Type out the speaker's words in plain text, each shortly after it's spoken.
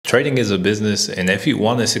Trading is a business, and if you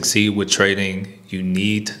want to succeed with trading, you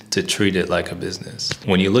need to treat it like a business.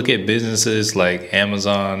 When you look at businesses like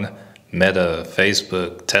Amazon, Meta,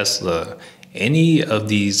 Facebook, Tesla, any of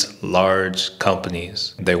these large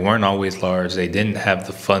companies, they weren't always large. They didn't have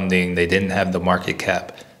the funding. They didn't have the market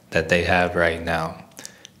cap that they have right now.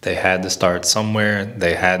 They had to start somewhere.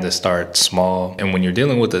 They had to start small. And when you're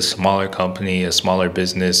dealing with a smaller company, a smaller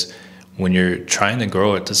business, when you're trying to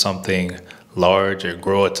grow it to something large or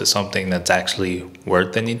grow it to something that's actually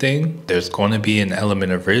worth anything, there's going to be an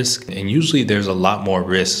element of risk. And usually there's a lot more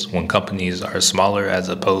risk when companies are smaller as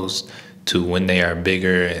opposed to when they are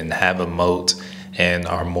bigger and have a moat and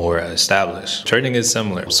are more established. Trading is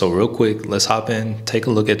similar. So real quick, let's hop in, take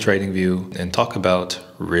a look at TradingView and talk about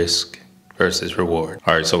risk versus reward.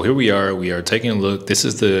 All right, so here we are taking a look. This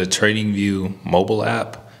is the TradingView mobile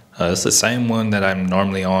app. It's the same one that I'm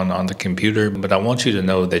normally on the computer, but I want you to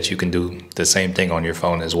know that you can do the same thing on your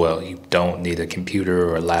phone as well. You don't need a computer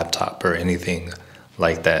or a laptop or anything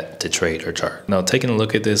like that to trade or chart. Now, taking a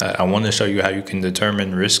look at this, I want to show you how you can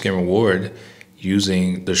determine risk and reward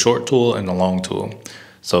using the short tool and the long tool.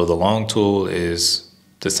 So the long tool is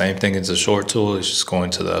the same thing as the short tool, it's just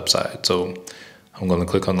going to the upside. So I'm going to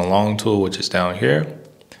click on the long tool, which is down here,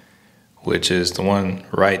 which is the one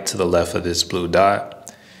right to the left of this blue dot.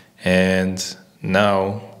 And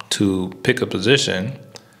now to pick a position,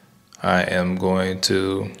 I am going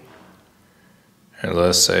to, and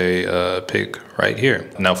let's say pick right here.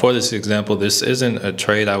 Now for this example, this isn't a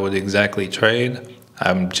trade I would exactly trade.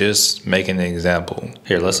 I'm just making an example.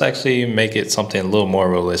 Here, let's actually make it something a little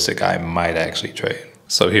more realistic I might actually trade.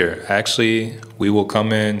 So here, actually, we will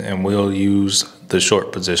come in and we'll use the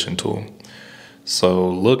short position tool. So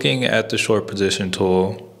looking at the short position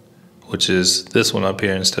tool, which is this one up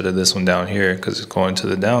here instead of this one down here because it's going to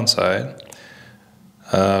the downside.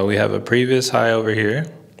 We have a previous high over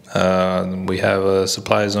here. We have a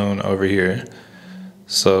supply zone over here.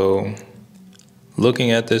 So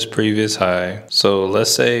looking at this previous high, so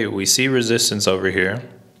let's say we see resistance over here.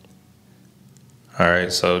 All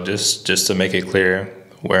right, so just to make it clear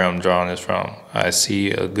where I'm drawing this from, I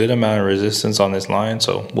see a good amount of resistance on this line,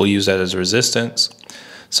 so we'll use that as resistance.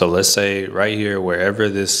 So let's say right here, wherever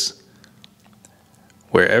this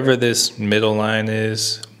middle line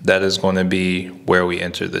is, that is going to be where we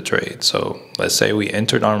enter the trade. So let's say we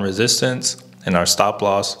entered on resistance and our stop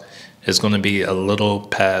loss is going to be a little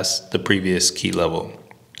past the previous key level.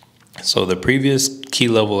 So the previous key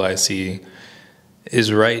level I see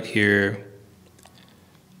is right here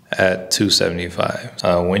at 275.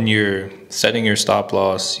 When you're setting your stop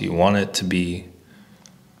loss, you want to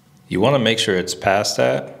make sure it's past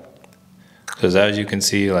that. Because as you can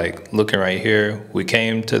see, like looking right here, we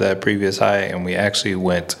came to that previous high and we actually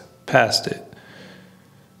went past it.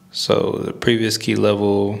 So the previous key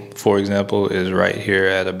level, for example, is right here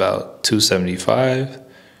at about 275.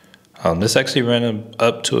 This actually ran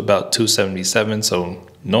up to about 277. So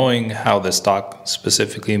knowing how the stock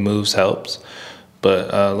specifically moves helps.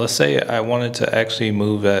 But let's say I wanted to actually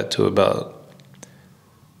move that to about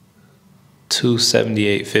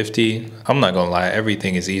 278.50. I'm not gonna lie,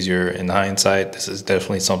 everything is easier in hindsight. This is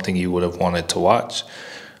definitely something you would have wanted to watch,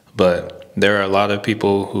 but there are a lot of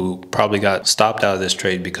people who probably got stopped out of this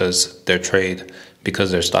trade because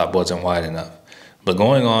their stop wasn't wide enough. But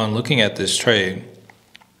going on, looking at this trade,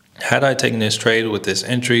 had I taken this trade with this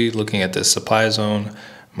entry, looking at this supply zone,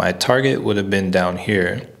 my target would have been down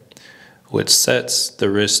here, which sets the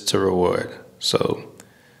risk to reward. So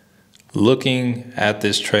looking at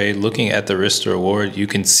this trade, looking at the risk to reward, you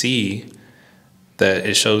can see that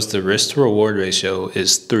it shows the risk to reward ratio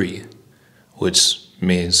is 3, which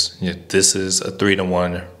means this is a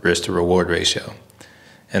 3-to-1 risk to reward ratio.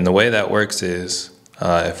 And the way that works is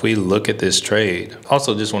if we look at this trade,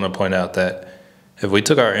 also just want to point out that if we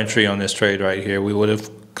took our entry on this trade right here, we would have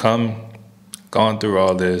gone through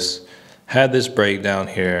all this, had this breakdown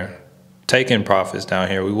here, taken profits down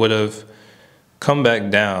here, we would have come back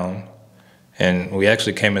down. And we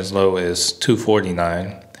actually came as low as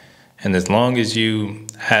 249. And as long as you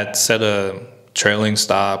had set a trailing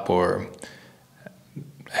stop or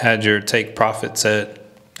had your take profit set,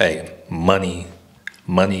 hey, money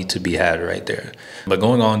to be had right there. But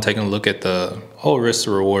going on, taking a look at the whole risk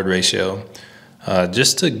to reward ratio,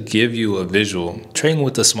 just to give you a visual, trading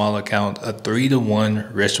with a small account, a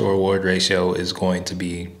 3-to-1 risk to reward ratio is going to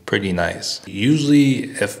be pretty nice. Usually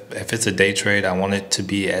if it's a day trade, I want it to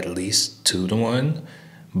be at least 2-to-1,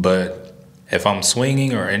 but if I'm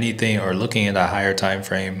swinging or anything or looking at a higher time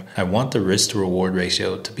frame, I want the risk to reward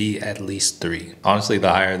ratio to be at least 3. Honestly, the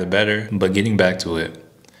higher the better, but getting back to it.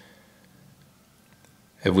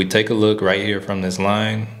 If we take a look right here from this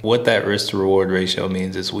line, what that risk to reward ratio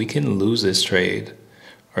means is we can lose this trade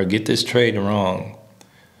or get this trade wrong.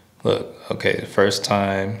 Look, okay, the first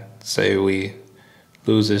time, say we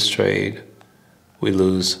lose this trade, we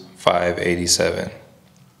lose 587.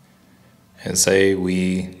 And say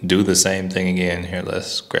we do the same thing again. Here,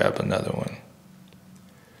 let's grab another one.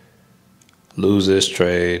 Lose this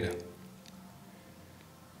trade.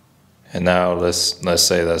 And now let's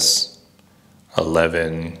say that's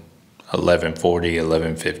 1140,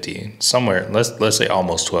 1150, somewhere, let's say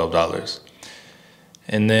almost $12.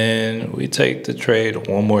 And then we take the trade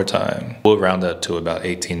one more time. We'll round up to about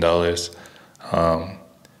 $18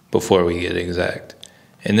 before we get exact.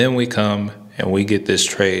 And then we come and we get this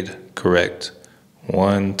trade correct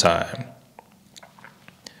one time.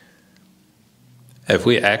 If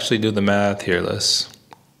we actually do the math here, let's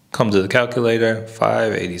come to the calculator.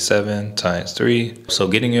 587 times 3. So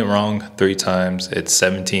getting it wrong 3 times, it's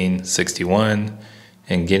 1761.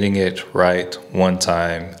 And getting it right one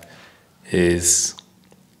time is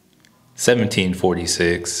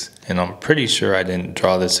 1746. And I'm pretty sure I didn't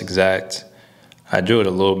draw this exact. I drew it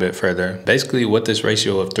a little bit further. Basically, what this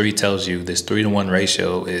ratio of 3 tells you, this 3-to-1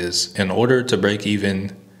 ratio, is in order to break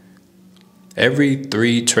even, every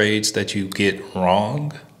 3 trades that you get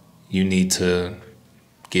wrong, you need to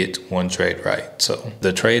get 1 trade right. So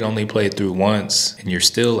the trade only played through once and you're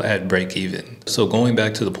still at break even. So going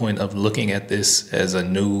back to the point of looking at this as a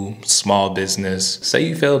new small business, say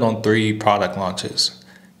you failed on 3 product launches,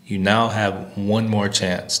 you now have 1 more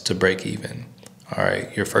chance to break even. All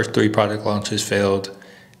right, your first 3 product launches failed,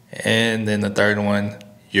 and then the third one,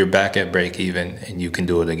 you're back at break even and you can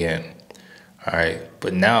do it again. All right,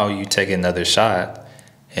 but now you take another shot,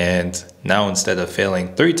 and now instead of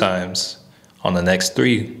failing 3 times on the next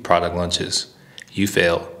 3 product launches, you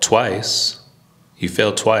fail twice. You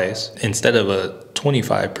fail twice. Instead of a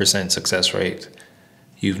 25% success rate,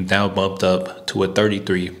 you've now bumped up to a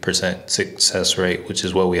 33% success rate, which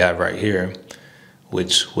is what we have right here,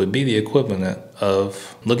 which would be the equivalent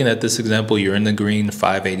of, looking at this example, you're in the green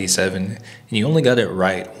 587, and you only got it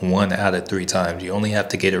right 1 out of 3 times. You only have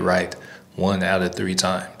to get it right 1 out of 3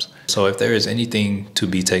 times. So if there is anything to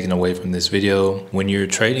be taken away from this video, when you're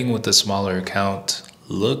trading with a smaller account,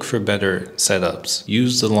 look for better setups.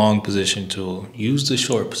 Use the long position tool, use the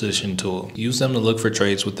short position tool, use them to look for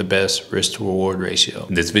trades with the best risk to reward ratio.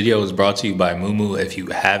 This video is brought to you by Moomoo. If you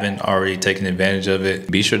haven't already taken advantage of it,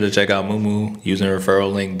 be sure to check out Moomoo using the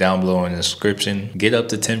referral link down below in the description. Get up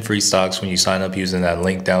to 10 free stocks when you sign up using that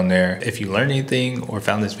link down there. If you learned anything or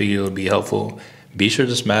found this video to be helpful, be sure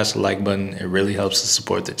to smash the like button. It really helps to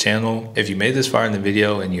support the channel. If you made this far in the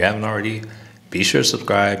video and you haven't already, be sure to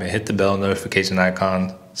subscribe and hit the bell notification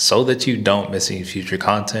icon so that you don't miss any future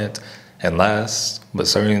content. And last, but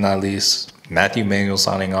certainly not least, Manuel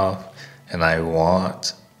signing off, and I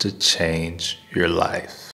want to change your life.